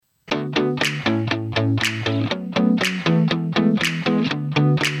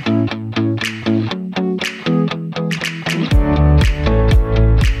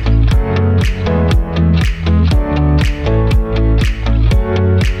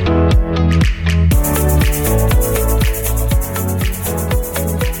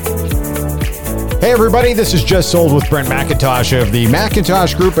everybody. This is Just Sold with Brent McIntosh of the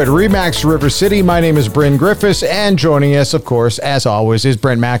McIntosh Group at RE/MAX River City. My name is Bryn Griffiths, and joining us, of course, as always, is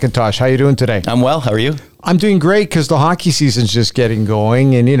Brent McIntosh. How you doing today? I'm well. How are you? I'm doing great because the hockey season's just getting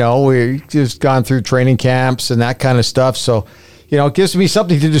going, and, we've just gone through training camps and that kind of stuff. So, it gives me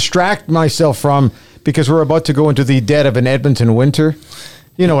something to distract myself from because we're about to go into the dead of an Edmonton winter.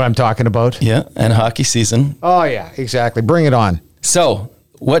 You know what I'm talking about. Yeah, and hockey season. Oh, yeah, exactly. Bring it on. So,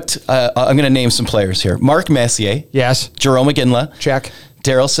 I'm going to name some players here. Mark Messier. Yes. Jerome McGinley. Check.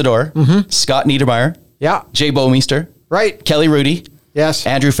 Daryl Sador. Mm-hmm. Scott Niedermayer. Yeah. Jay Bouwmeester. Right. Kelly Rudy. Yes.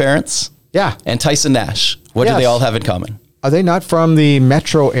 Andrew Ferentz. Yeah. And Tyson Nash. What do they all have in common? Are they not from the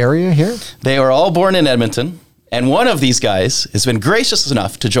metro area here? They were all born in Edmonton. And one of these guys has been gracious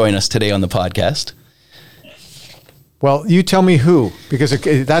enough to join us today on the podcast. Well, you tell me who, because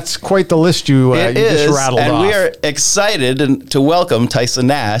that's quite the list you just rattled off. And we are excited to welcome Tyson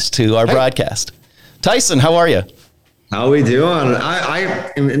Nash to our broadcast. Tyson, how are you? How are we doing?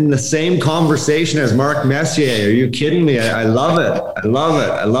 I am in the same conversation as Mark Messier. Are you kidding me? I love it. I love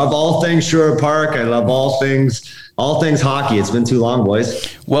it. I love all things Sherwood Park. I love all things hockey. It's been too long,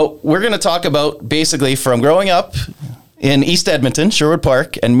 boys. Well, we're going to talk about basically from growing up in East Edmonton, Sherwood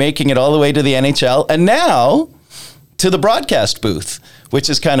Park, and making it all the way to the NHL, and now to the broadcast booth, which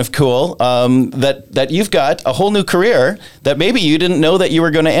is kind of cool, that you've got a whole new career that maybe you didn't know that you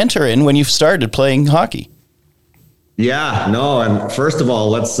were going to enter in when you started playing hockey. Yeah, no, and first of all,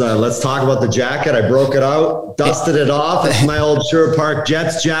 let's talk about the jacket. I broke it out, dusted it off. It's my old Sherwood Park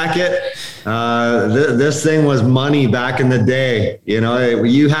Jets jacket. This thing was money back in the day.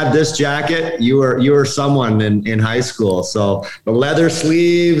 You had this jacket, you were someone in high school. So the leather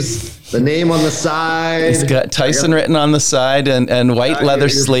sleeves, the name on the side. It's got Tyson written on the side and white leather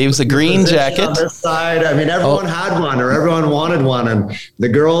sleeves, a green jacket. On this side. I mean, everyone had one or everyone wanted one. And the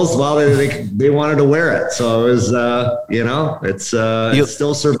girls, well, they wanted to wear it. So it was, it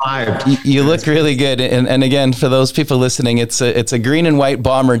still survived. You look really good. And again, for those people listening, it's a green and white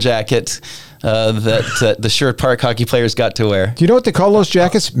bomber jacket that the Sherwood Park hockey players got to wear. Do you know what they call those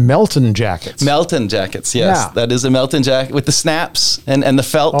jackets? Melton jackets. Melton jackets, yes. Yeah. That is a Melton jacket with the snaps and the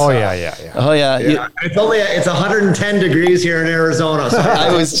felt. Oh, yeah. Oh, yeah. It's 110 degrees here in Arizona. So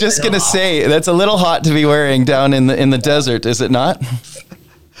I was just going to say, that's a little hot to be wearing down in the desert, is it not?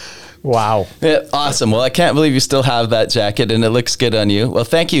 Wow. Yeah, awesome. Well, I can't believe you still have that jacket and it looks good on you. Well,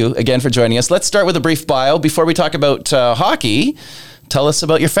 thank you again for joining us. Let's start with a brief bio. Before we talk about hockey, tell us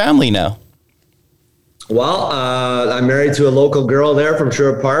about your family now. Well, I'm married to a local girl there from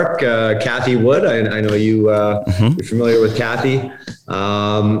Sherwood Park, Kathy Wood. I know you're familiar with Kathy.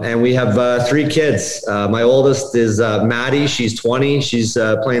 And we have 3 kids. My oldest is Maddie. She's 20. She's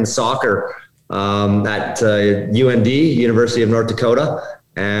playing soccer at UND, University of North Dakota.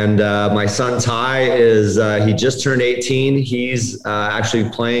 And my son Ty he just turned 18. He's actually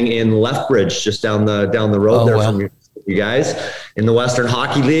playing in Lethbridge, just down the road from you guys in the Western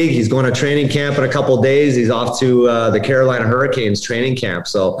Hockey League. He's going to training camp in a couple of days. He's off to the Carolina Hurricanes training camp.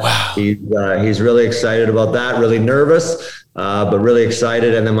 So he's really excited about that, really nervous, but really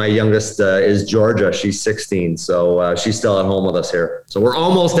excited. And then my youngest is Georgia. She's 16. So she's still at home with us here. So we're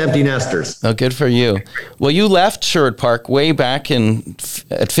almost empty nesters. Oh, good for you. Well, you left Sherwood Park way back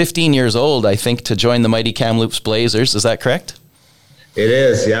at 15 years old, I think, to join the mighty Kamloops Blazers. Is that correct? It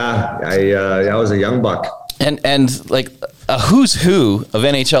is. Yeah. I was a young buck. And like a who's who of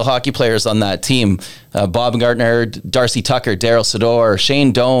NHL hockey players on that team, Bob Gardner, Darcy Tucker, Daryl Sador,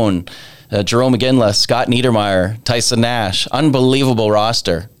 Shane Doan, Jerome McGinley, Scott Niedermayer, Tyson Nash, unbelievable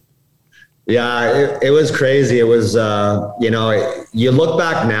roster. Yeah, it was crazy. It was, you look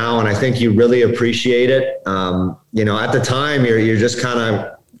back now and I think you really appreciate it. At the time you're just kind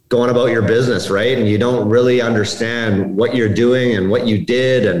of going about your business, right? And you don't really understand what you're doing and what you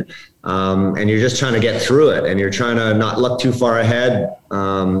did. And you're just trying to get through it and you're trying to not look too far ahead.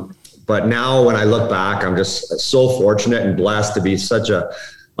 But now when I look back, I'm just so fortunate and blessed to be such a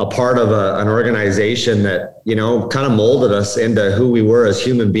part of an organization that, kind of molded us into who we were as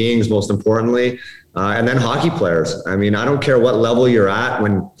human beings, most importantly, and then hockey players. I mean, I don't care what level you're at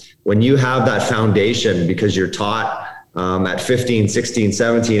when you have that foundation because you're taught at 15, 16,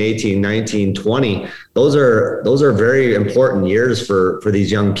 17, 18, 19, 20, those are very important years for these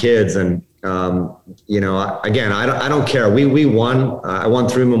young kids. And, again, I don't care. We won, I won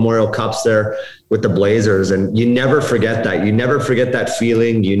 3 Memorial Cups there with the Blazers, and you never forget that. You never forget that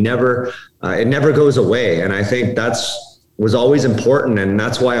feeling. You never, it never goes away. And I think was always important. And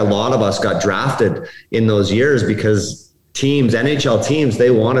that's why a lot of us got drafted in those years because NHL teams,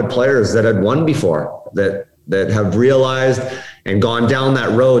 they wanted players that had won before, that have realized and gone down that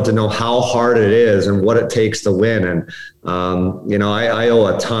road to know how hard it is and what it takes to win. And, I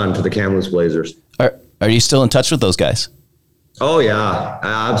owe a ton to the Kamloops Blazers. Are you still in touch with those guys? Oh yeah,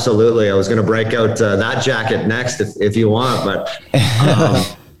 absolutely. I was going to break out that jacket next if you want, but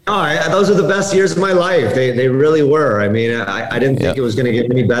those are the best years of my life. They really were. I mean, I didn't think it was going to get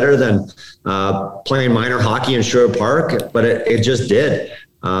any better than playing minor hockey in Sherwood Park, but it just did.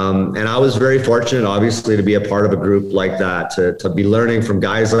 And I was very fortunate, obviously, to be a part of a group like that, to be learning from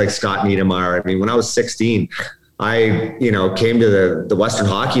guys like Scott Niedermayer. I mean, when I was 16, I, came to the Western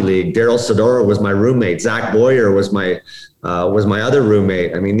Hockey League. Daryl Sadora was my roommate. Zach Boyer was my other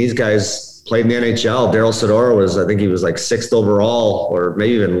roommate. I mean, these guys played in the NHL. Daryl Sadora I think he was like 6th overall, or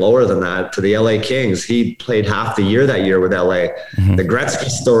maybe even lower than that, to the LA Kings. He played half the year that year with LA. Mm-hmm. The Gretzky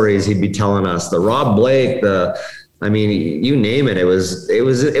stories he'd be telling us, the Rob Blake, you name it. It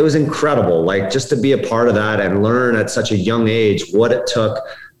was incredible. Like, just to be a part of that and learn at such a young age what it took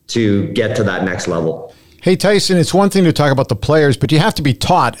to get to that next level. Hey, Tyson, it's one thing to talk about the players, but you have to be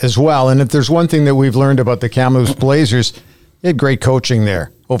taught as well. And if there's one thing that we've learned about the Kamloops Blazers, they had great coaching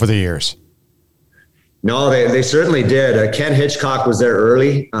there over the years. No, they certainly did. Ken Hitchcock was there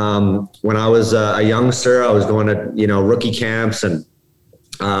early. When I was a youngster, I was going to, rookie camps, and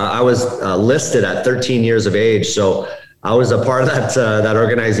I was listed at 13 years of age. So I was a part of that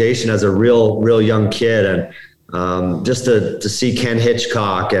organization as a real young kid. And just to see Ken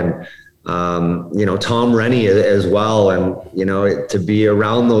Hitchcock and, Tom Rennie as well. And, to be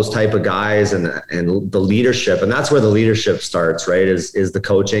around those type of guys and the leadership, and that's where the leadership starts, right? Is the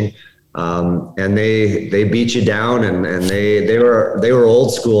coaching. And they beat you down, and they were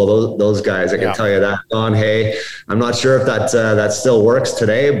old school. Those guys, I can tell you that. Don Hay, I'm not sure if that still works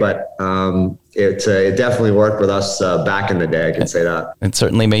today, but it definitely worked with us back in the day. I can say that. It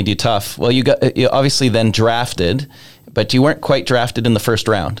certainly made you tough. Well, you obviously then drafted, but you weren't quite drafted in the first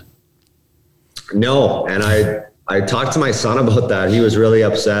round. No, and I talked to my son about that. He was really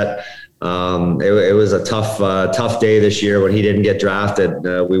upset. It was a tough day this year when he didn't get drafted.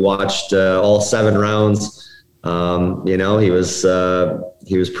 We watched all 7 rounds. He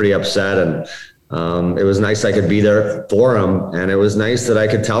was pretty upset, and it was nice I could be there for him. And it was nice that I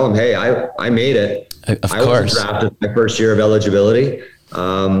could tell him, hey, I made it. I was drafted my first year of eligibility.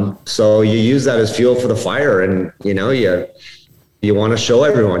 So you use that as fuel for the fire, and you want to show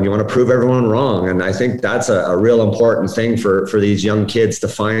everyone, you want to prove everyone wrong. And I think that's a real important thing for these young kids, to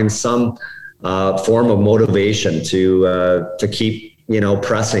find some form of motivation to keep,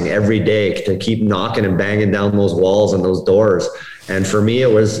 pressing every day, to keep knocking and banging down those walls and those doors. And for me,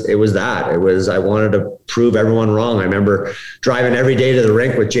 it was I wanted to prove everyone wrong. I remember driving every day to the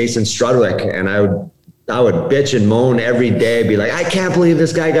rink with Jason Strudwick, and I would bitch and moan every day, be like, I can't believe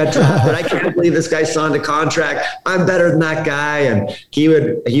this guy got drafted. I can't believe this guy signed a contract. I'm better than that guy. And he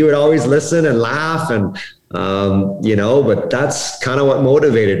would always listen and laugh, and, but that's kind of what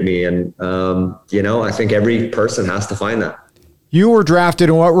motivated me. And, I think every person has to find that. You were drafted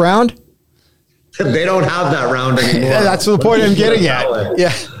in what round? They don't have that round anymore. Yeah, that's the point I'm getting at.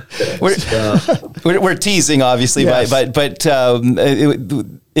 Yeah. We're teasing, obviously, yes. but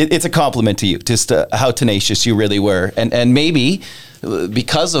it's a compliment to you, just how tenacious you really were, and maybe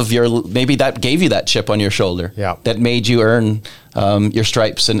because of maybe that gave you that chip on your shoulder, that made you earn your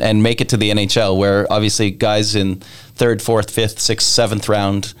stripes and make it to the NHL, where obviously guys in 3rd, 4th, 5th, 6th, 7th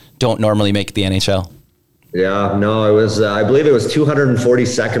round don't normally make the NHL. Yeah, no, it was, I believe it was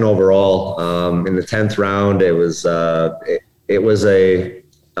 242nd overall in the 10th round. It was a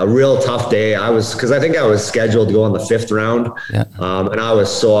real tough day. Because I think I was scheduled to go on the 5th round. Yeah. And I was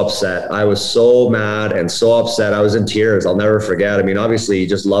so upset. I was so mad and so upset. I was in tears. I'll never forget. I mean, obviously you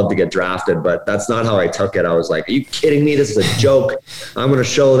just love to get drafted, but that's not how I took it. I was like, are you kidding me? This is a joke. I'm going to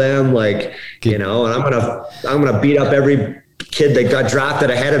show them, and I'm going to beat up every kid that got drafted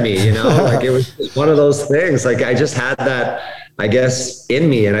ahead of me, like it was one of those things. Like, I just had that, I guess, in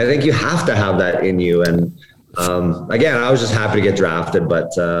me. And I think you have to have that in you. And, again, I was just happy to get drafted,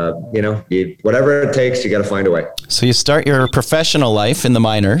 but whatever it takes, you got to find a way. So you start your professional life in the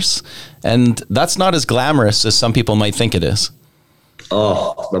minors, and that's not as glamorous as some people might think it is.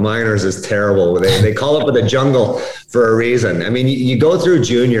 Oh, the minors is terrible. They call it the jungle for a reason. I mean, you go through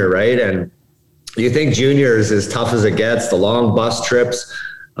junior, right? And you think junior is as tough as it gets, the long bus trips.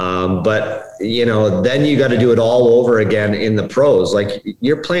 But then you got to do it all over again in the pros. Like,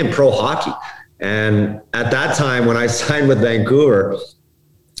 you're playing pro hockey. And at that time, when I signed with Vancouver,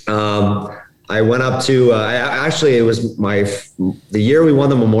 I went up to, it was the year we won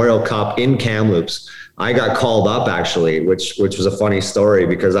the Memorial Cup in Kamloops. I got called up, actually, which was a funny story,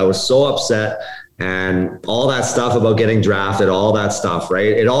 because I was so upset. and all that stuff about getting drafted, all that stuff, right?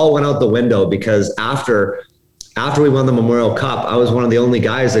 It all went out the window because after we won the Memorial Cup, I was one of the only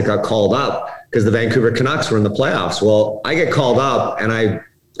guys that got called up because the Vancouver Canucks were in the playoffs. Well, I get called up and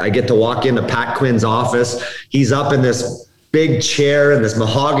I get to walk into Pat Quinn's office. He's up in this big chair and this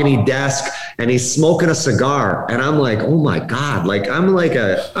mahogany desk, and he's smoking a cigar. And I'm like, oh my God, like I'm a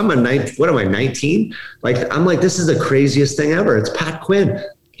 19? Like, I'm like, this is the craziest thing ever. It's Pat Quinn.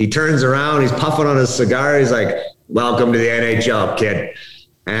 He turns around, he's puffing on his cigar. He's like, welcome to the NHL, kid.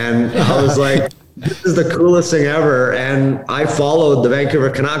 And I was like, this is the coolest thing ever. And I followed the Vancouver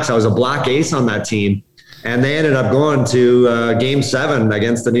Canucks. I was a black ace on that team. And they ended up going to Game 7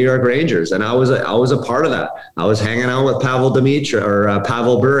 against the New York Rangers, and I was a part of that. I was hanging out with Pavel Bure,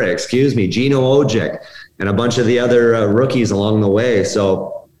 Gino Ojic, and a bunch of the other rookies along the way.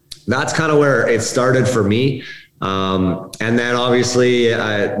 So that's kind of where it started for me. And then obviously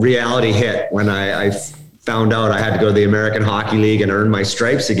reality hit when I found out I had to go to the American Hockey League and earn my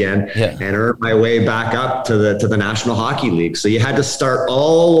stripes again, and earn my way back up to the National Hockey League. So you had to start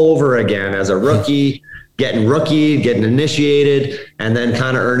all over again as a rookie. Getting initiated, and then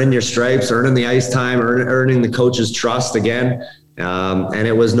kind of earning your stripes, earning the ice time, earning the coach's trust again. And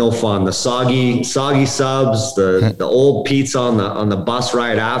it was no fun. The soggy subs, the old pizza on the bus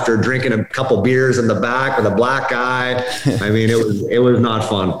ride after, drinking a couple beers in the back with a black guy. I mean, it was not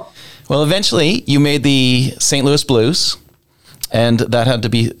fun. Well, eventually you made the St. Louis Blues, and that had to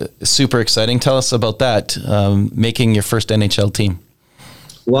be super exciting. Tell us about that, making your first NHL team.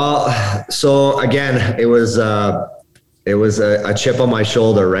 Well, so again, it was a chip on my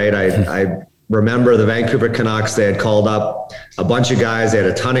shoulder, right? I remember the Vancouver Canucks, they had called up a bunch of guys. They had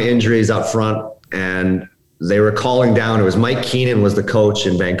a ton of injuries up front, and they were calling down. It was Mike Keenan was the coach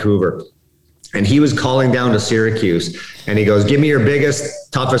in Vancouver, and he was calling down to Syracuse, and he goes, give me your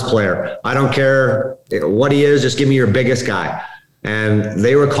biggest, toughest player. I don't care what he is. Just give me your biggest guy. And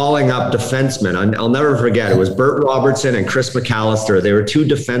they were calling up defensemen. I'll never forget. It was Burt Robertson and Chris McAllister. They were two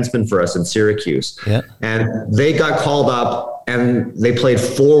defensemen for us in Syracuse. Yeah. And they got called up and they played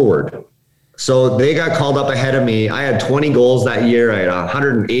forward. So they got called up ahead of me. I had 20 goals that year. I had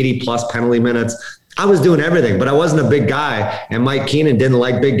 180 plus penalty minutes. I was doing everything, but I wasn't a big guy. And Mike Keenan didn't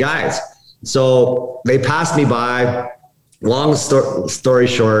like big guys. So they passed me by. Long story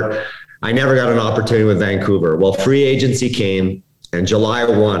short, I never got an opportunity with Vancouver. Well, free agency came. And July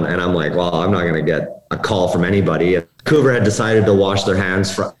 1, and I'm like, well, I'm not going to get a call from anybody. Vancouver had decided to wash their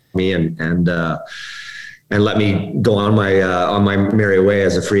hands from me and let me go on my merry way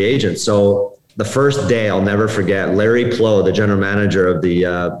as a free agent. So the first day, I'll never forget, Larry Plow, the general manager of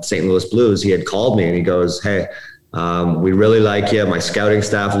the St. Louis Blues, he had called me and he goes, hey, we really like you. My scouting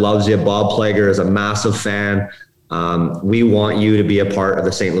staff loves you. Bob Plager is a massive fan. We want you to be a part of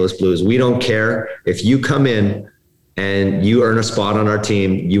the St. Louis Blues. We don't care if you come in and you earn a spot on our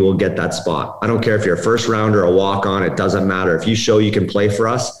team, you will get that spot. I don't care if you're a first rounder or a walk-on, it doesn't matter. If you show you can play for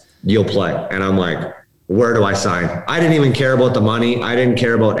us, you'll play. And I'm like, where do I sign? I didn't even care about the money. I didn't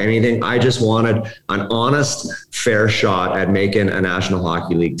care about anything. I just wanted an honest, fair shot at making a National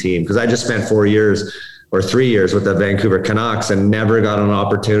Hockey League team, because I just spent 4 years or 3 years with the Vancouver Canucks and never got an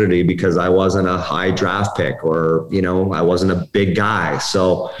opportunity because I wasn't a high draft pick or, I wasn't a big guy.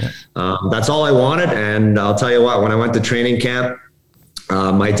 So that's all I wanted. And I'll tell you what, when I went to training camp,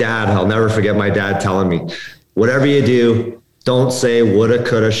 I'll never forget my dad telling me, whatever you do, don't say woulda,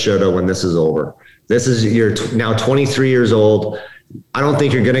 coulda, shoulda when this is over. You're now 23 years old. I don't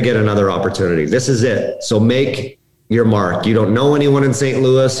think you're going to get another opportunity. This is it. So make your mark. You don't know anyone in St.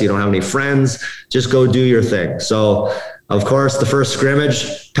 Louis. You don't have any friends. Just go do your thing. So, of course, the first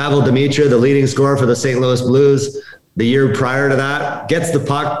scrimmage, Pavel Demitra, the leading scorer for the St. Louis Blues, the year prior to that, gets the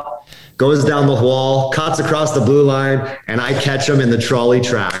puck, goes down the wall, cuts across the blue line, and I catch him in the trolley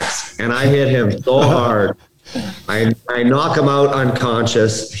tracks. And I hit him so hard. I knock him out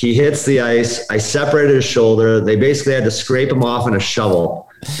unconscious. He hits the ice. I separated his shoulder. They basically had to scrape him off in a shovel.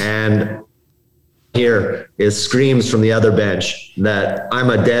 And here is screams from the other bench that I'm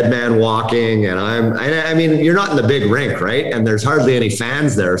a dead man walking, and I mean, you're not in the big rink, right? And there's hardly any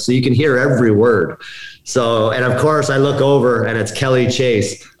fans there, so you can hear every word. So, and of course I look over and it's Kelly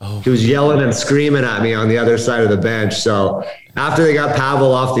Chase, who's yelling and screaming at me on the other side of the bench. So after they got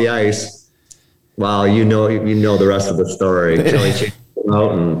Pavel off the ice, well, you know the rest of the story. Kelly Chase came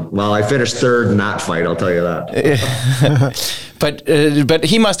out and, well, I finished third in that fight, I'll tell you that. But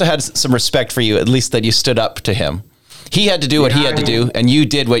he must have had some respect for you, at least that you stood up to him. He had to do what he had to do, and you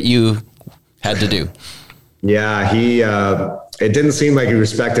did what you had to do. Yeah, it didn't seem like he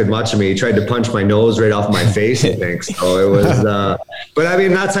respected much of me. He tried to punch my nose right off my face, I think. So it was, but I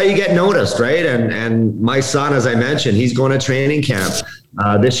mean, that's how you get noticed, right? And my son, as I mentioned, he's going to training camp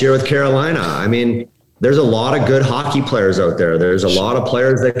this year with Carolina. I mean, there's a lot of good hockey players out there. There's a lot of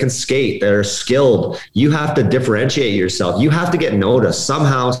players that can skate. They're skilled. You have to differentiate yourself. You have to get noticed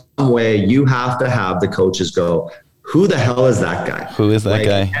somehow, some way. You have to have the coaches go, who the hell is that guy? Who is that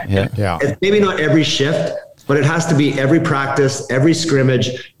guy? Yeah. It's maybe not every shift, but it has to be every practice, every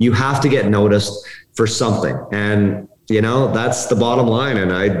scrimmage. You have to get noticed for something. And, that's the bottom line.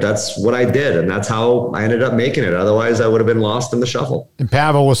 And that's what I did. And that's how I ended up making it. Otherwise, I would have been lost in the shuffle. And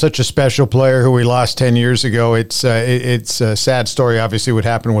Pavel was such a special player who we lost 10 years ago. It's a sad story, obviously, what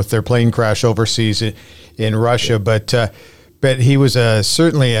happened with their plane crash overseas in Russia. But he was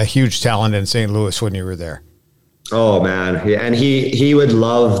certainly a huge talent in St. Louis when you were there. Oh man. Yeah. And he would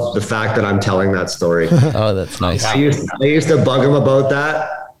love the fact that I'm telling that story. Oh, that's nice. I used to bug him about that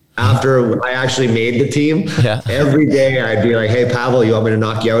after I actually made the team. Yeah. Every day I'd be like, hey, Pavel, you want me to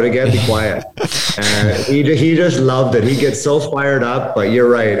knock you out again? Be quiet. And he just loved it. He gets so fired up, but you're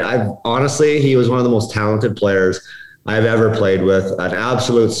right. Honestly, he was one of the most talented players I've ever played with, an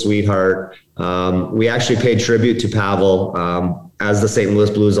absolute sweetheart. We actually paid tribute to Pavel, as the St.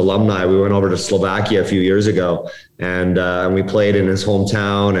 Louis Blues alumni. We went over to Slovakia a few years ago, and we played in his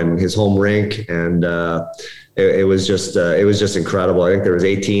hometown and his home rink, and it was just incredible. I think there was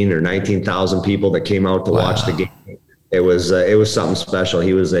 18 or 19,000 people that came out to watch the game. It was something special.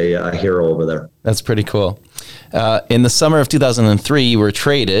 He was a hero over there. That's pretty cool. In the summer of 2003, you were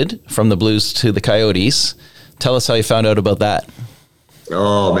traded from the Blues to the Coyotes. Tell us how you found out about that.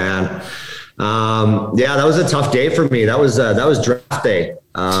 Oh man. That was a tough day for me. That was draft day.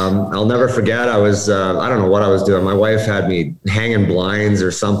 I'll never forget. I was, I don't know what I was doing. My wife had me hanging blinds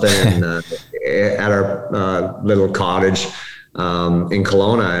or something at our little cottage in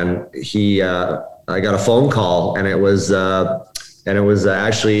Kelowna, and I got a phone call, and it was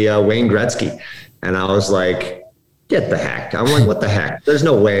actually Wayne Gretzky, and I was like, get the heck. I'm like, what the heck? There's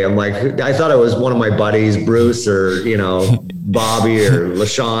no way. I'm like, I thought it was one of my buddies, Bruce or, Bobby or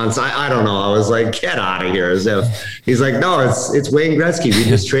LaChance. I don't know. I was like, get out of here. As if he's like, no, it's Wayne Gretzky. We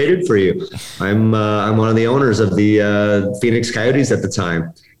just traded for you. I'm one of the owners of the Phoenix Coyotes at the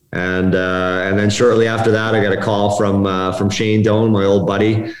time. And then shortly after that, I got a call from Shane Doan, my old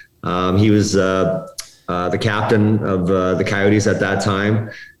buddy. He was the captain of the Coyotes at that time.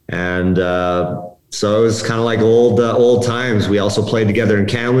 And, so it was kind of like old times. We also played together in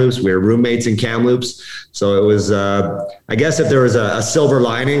Kamloops. We were roommates in Kamloops. So it was, I guess if there was a silver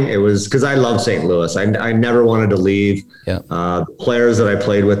lining, it was because I love St. Louis. I never wanted to leave. Yeah. The players that I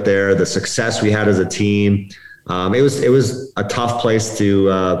played with there, the success we had as a team. It was a tough place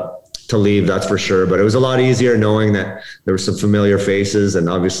to leave, that's for sure. But it was a lot easier knowing that there were some familiar faces. And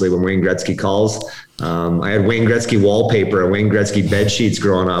obviously when Wayne Gretzky calls, I had Wayne Gretzky wallpaper and Wayne Gretzky bed sheets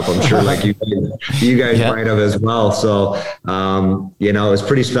growing up. I'm sure like you guys might have as well. So, it was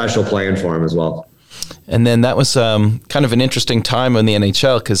pretty special playing for him as well. And then that was kind of an interesting time in the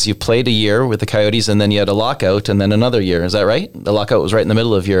NHL because you played a year with the Coyotes and then you had a lockout and then another year. Is that right? The lockout was right in the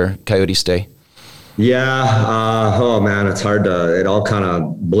middle of your Coyote stay. Yeah. Oh man, it's hard it all kind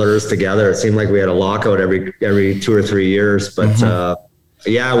of blurs together. It seemed like we had a lockout every 2 or 3 years, but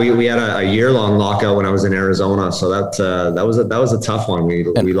we had a year-long lockout when I was in Arizona. So that was a tough one.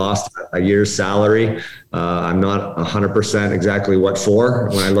 We lost a year's salary. I'm not 100% exactly what for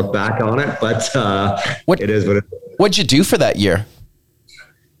when I look back on it, but it is what it is. What'd you do for that year?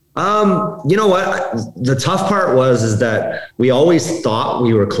 You know what? The tough part is that we always thought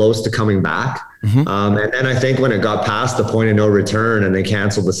we were close to coming back. And then I think when it got past the point of no return and they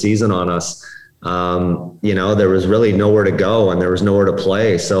canceled the season on us, there was really nowhere to go and there was nowhere to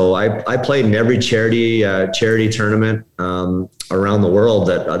play. So I played in every charity tournament around the world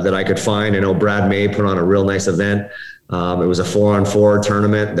that I could find. I know Brad May put on a real nice event. It was a 4-on-4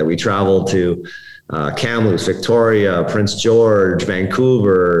 tournament that we traveled to Kamloops, Victoria, Prince George,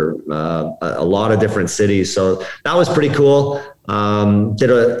 Vancouver, a lot of different cities. So that was pretty cool. Did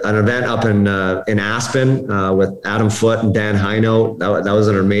an event up in Aspen with Adam Foote and Dan Heino. That was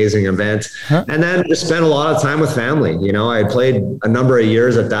an amazing event. And then just spent a lot of time with family. I had played a number of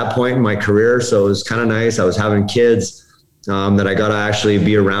years at that point in my career, so it was kind of nice. I was having kids that I got to actually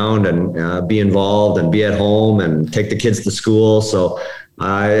be around and be involved and be at home and take the kids to school. So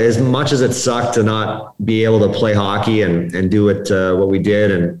as much as it sucked to not be able to play hockey and do it what we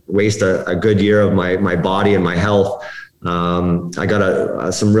did and waste a good year of my body and my health, I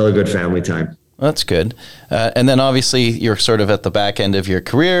got some really good family time. That's good. And then obviously you're sort of at the back end of your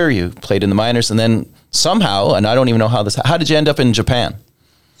career. You played in the minors and then somehow, and I don't even know how did you end up in Japan?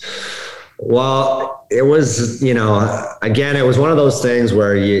 Well, it was, again, it was one of those things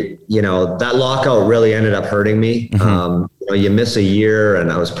where that lockout really ended up hurting me. You miss a year,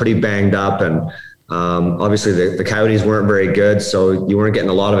 and I was pretty banged up, and obviously the Coyotes weren't very good, so you weren't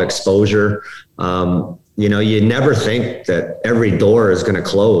getting a lot of exposure. You never think that every door is going to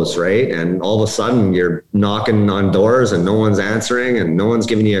close, right? And all of a sudden you're knocking on doors and no one's answering and no one's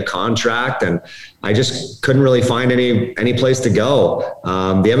giving you a contract. And I just couldn't really find any place to go.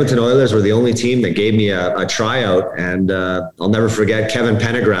 The Edmonton Oilers were the only team that gave me a tryout. And I'll never forget, Kevin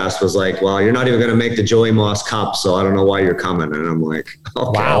Pendergrass was like, well, you're not even going to make the Joey Moss Cup, so I don't know why you're coming. And I'm like,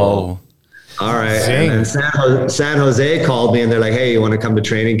 okay. Wow. All right. And then San Jose called me and they're like, hey, you want to come to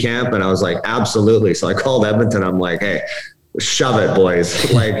training camp? And I was like, absolutely. So I called Edmonton. I'm like, hey, shove it, boys.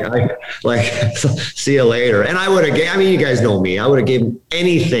 See you later. And I would have, you guys know me. I would have given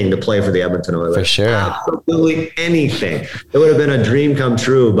anything to play for the Edmonton Oilers. For sure. Absolutely anything. It would have been a dream come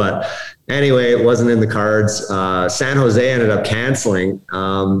true. But anyway, it wasn't in the cards. San Jose ended up canceling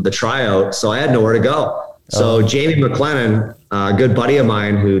the tryout. So I had nowhere to go. So Jamie McLennan, a good buddy of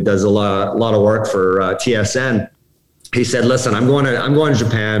mine who does a lot of work for TSN, he said, listen, I'm going to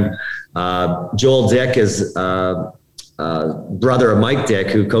Japan. Joel Dick is brother of Mike Dick,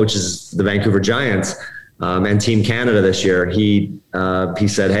 who coaches the Vancouver Giants and Team Canada this year. He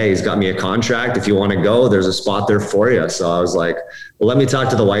said, hey, he's got me a contract. If you want to go, there's a spot there for you. So I was like, well, let me talk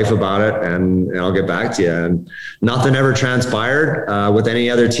to the wife about it and I'll get back to you. And nothing ever transpired with any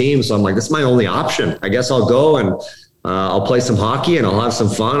other team. So I'm like, this is my only option. I guess I'll go and I'll play some hockey and I'll have some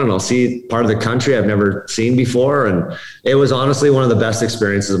fun and I'll see part of the country I've never seen before. And it was honestly one of the best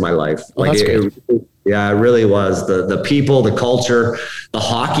experiences of my life. Yeah, it really was. The people, the culture, the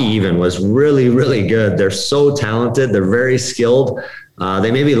hockey even was really, really good. They're so talented. They're very skilled.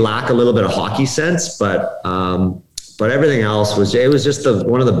 They maybe lack a little bit of hockey sense, but everything else was just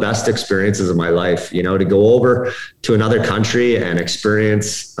one of the best experiences of my life, to go over to another country and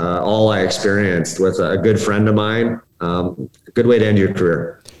experience all I experienced with a good friend of mine. A good way to end your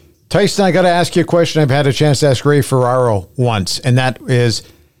career. Tyson, I got to ask you a question I've had a chance to ask Ray Ferraro once, and that is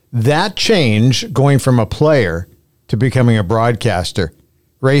that change going from a player to becoming a broadcaster.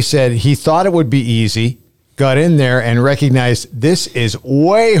 Ray said he thought it would be easy, got in there and recognized this is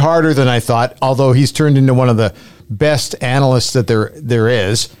way harder than I thought, although he's turned into one of the best analysts that there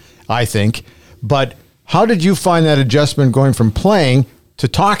is, I think. But how did you find that adjustment going from playing to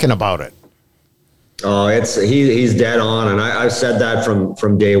talking about it? Oh, he's dead on. And I've said that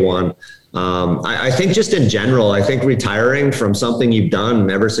from day one. I think just in general, I think retiring from something you've done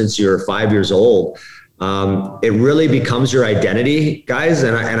ever since you were 5 years old, it really becomes your identity, guys.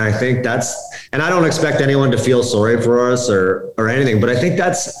 And I think and I don't expect anyone to feel sorry for us or anything, but I think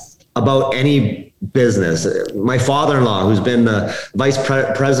that's about any business. My father-in-law, who's been the vice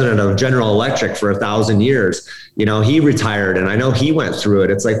president of General Electric for 1,000 years, he retired and I know he went through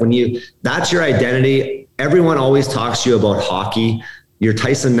it. It's like that's your identity. Everyone always talks to you about hockey. You're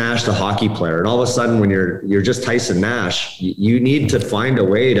Tyson Nash, the hockey player. And all of a sudden when you're just Tyson Nash, you need to find a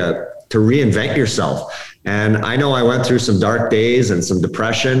way to reinvent yourself. And I know I went through some dark days and some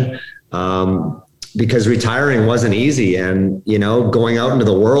depression, because retiring wasn't easy, and going out into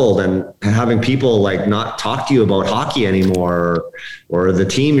the world and having people like not talk to you about hockey anymore, or the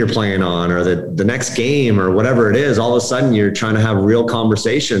team you're playing on, or the next game, or whatever it is. All of a sudden you're trying to have real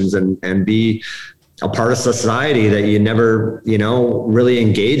conversations and be a part of society that you never really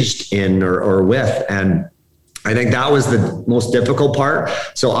engaged in or with. And I think that was the most difficult part.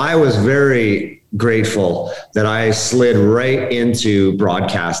 So I was very grateful that I slid right into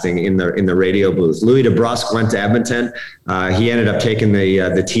broadcasting in the radio booth. Louis DeBrusque went to Edmonton. He ended up taking the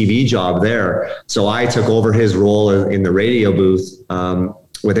TV job there. So I took over his role in the radio booth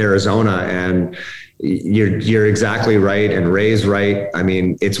with Arizona. And you're exactly right, and Ray's right. I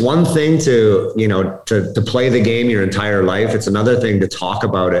mean, it's one thing to play the game your entire life. It's another thing to talk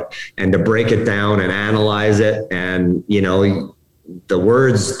about it and to break it down and analyze it. And the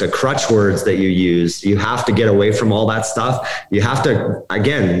words, the crutch words that you use, you have to get away from all that stuff. You have to,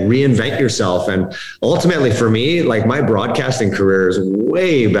 again, reinvent yourself. And ultimately for me, like, my broadcasting career is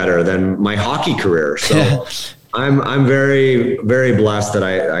way better than my hockey career. So I'm very, very blessed that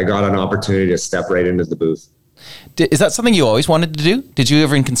I got an opportunity to step right into the booth. Is that something you always wanted to do? Did you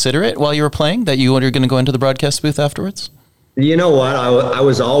ever consider it while you were playing, that you were going to go into the broadcast booth afterwards? You know what? I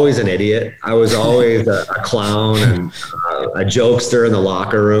was always an idiot. I was always a clown and a jokester in the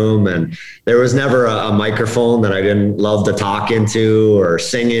locker room. And there was never a microphone that I didn't love to talk into or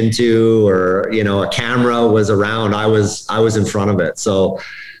sing into, or, a camera was around. I was in front of it. So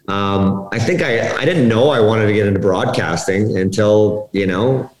I think I didn't know I wanted to get into broadcasting until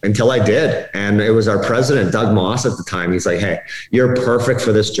I did. And it was our president, Doug Moss, at the time. He's like, hey, you're perfect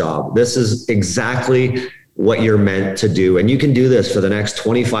for this job. This is exactly what you're meant to do. And you can do this for the next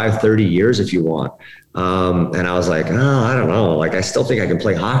 25, 30 years if you want. And I was like, oh, I don't know. Like, I still think I can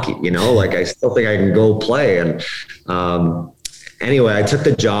play hockey, like I still think I can go play. And, anyway, I took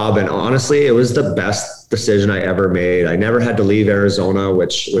the job, and honestly, it was the best decision I ever made. I never had to leave Arizona,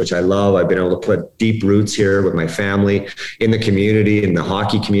 which I love. I've been able to put deep roots here with my family, in the community, in the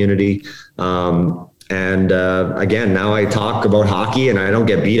hockey community. Again, now I talk about hockey and I don't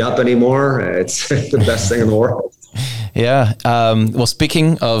get beat up anymore. It's the best thing in the world. Yeah. Well,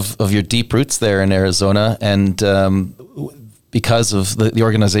 speaking of your deep roots there in Arizona, and because of the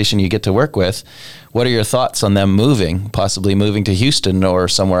organization you get to work with, what are your thoughts on them possibly moving to Houston or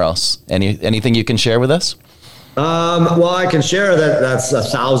somewhere else? Anything you can share with us? Well, I can share that that's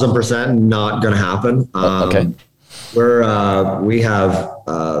 1,000% not going to happen. Okay. We have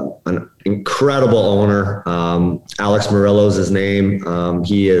an incredible owner. Alex Murillo's his name.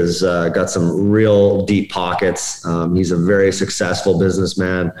 He has got some real deep pockets. He's a very successful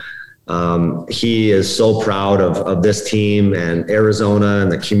businessman. He is so proud of this team and Arizona and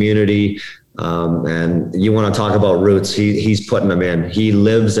the community. And you want to talk about roots, he's putting them in. He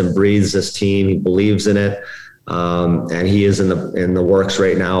lives and breathes this team. He believes in it. And he is in the works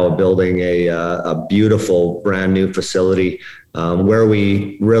right now of building a beautiful brand new facility, where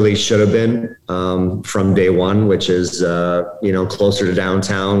we really should have been, from day one, which is, closer to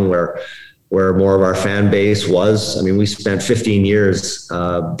downtown, where more of our fan base was. I mean, we spent 15 years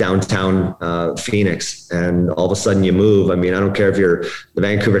downtown Phoenix, and all of a sudden you move. I mean, I don't care if you're the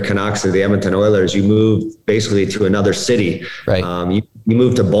Vancouver Canucks or the Edmonton Oilers, you move basically to another city. Right. You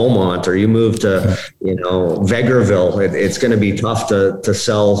move to Beaumont, or you move to, Vegreville. It's going to be tough to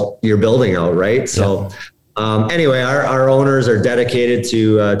sell your building out, right? So anyway, our owners are dedicated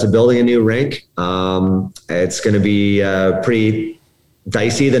to building a new rink. It's going to be pretty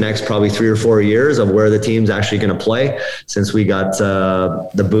dicey the next probably 3 or 4 years of where the team's actually going to play, since we got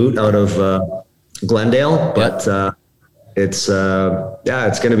the boot out of Glendale. But it's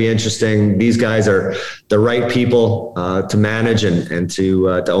going to be interesting. These guys are the right people to manage and to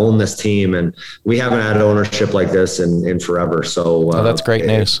own this team, and we haven't had ownership like this in forever. So that's great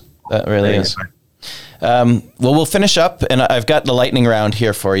news. That really is. Well, we'll finish up, and I've got the lightning round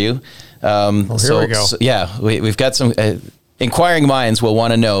here for you. Here we go. So, we've got some inquiring minds will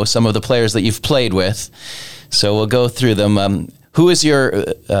want to know some of the players that you've played with. So we'll go through them. Who is your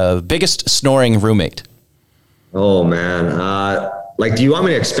biggest snoring roommate? Oh, man. Do you want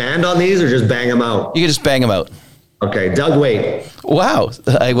me to expand on these or just bang them out? You can just bang them out. Okay. Doug Weight. Wow.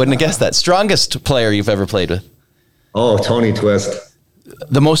 I wouldn't have guessed that. Strongest player you've ever played with? Oh, Tony Twist.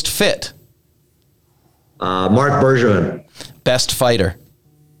 The most fit? Mark Bergevin. Best fighter?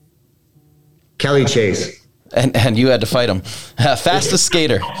 Kelly Chase. And you had to fight him. Fastest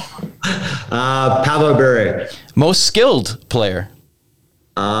skater? Pavel Bure. Most skilled player?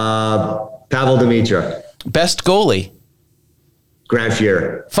 Pavel Demitra. Best goalie? Grant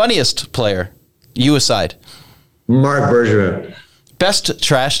Fuhr. Funniest player? You aside. Mark Bergevin. Best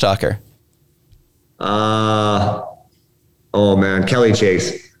trash talker? Kelly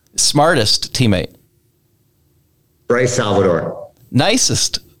Chase. Smartest teammate? Bryce Salvador.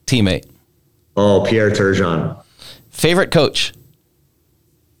 Nicest teammate? Oh, Pierre Turgeon. Favorite coach?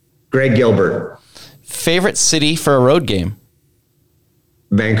 Greg Gilbert. Favorite city for a road game?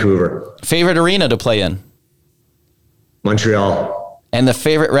 Vancouver. Favorite arena to play in? Montreal. And the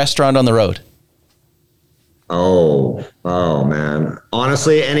favorite restaurant on the road? Oh man.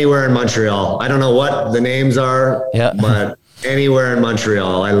 Honestly, anywhere in Montreal. I don't know what the names are, but anywhere in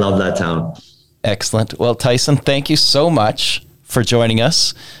Montreal. I love that town. Excellent. Well, Tyson, thank you so much for joining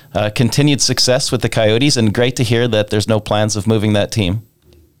us. Continued success with the Coyotes, and great to hear that there's no plans of moving that team.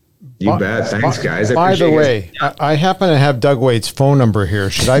 You bet. Thanks, guys. By the way, I happen to have Doug Wade's phone number here.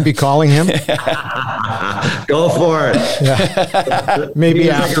 Should I be calling him? Go for it. Yeah. Maybe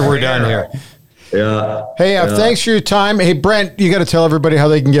after we're done here. Yeah. Hey, thanks for your time. Hey, Brent, you got to tell everybody how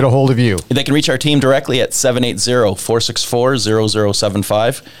they can get a hold of you. They can reach our team directly at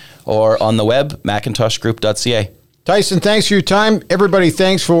 780-464-0075 or on the web, macintoshgroup.ca. Tyson, thanks for your time. Everybody,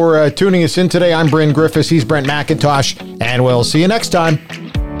 thanks for tuning us in today. I'm Bryn Griffiths. He's Brent McIntosh, and we'll see you next time.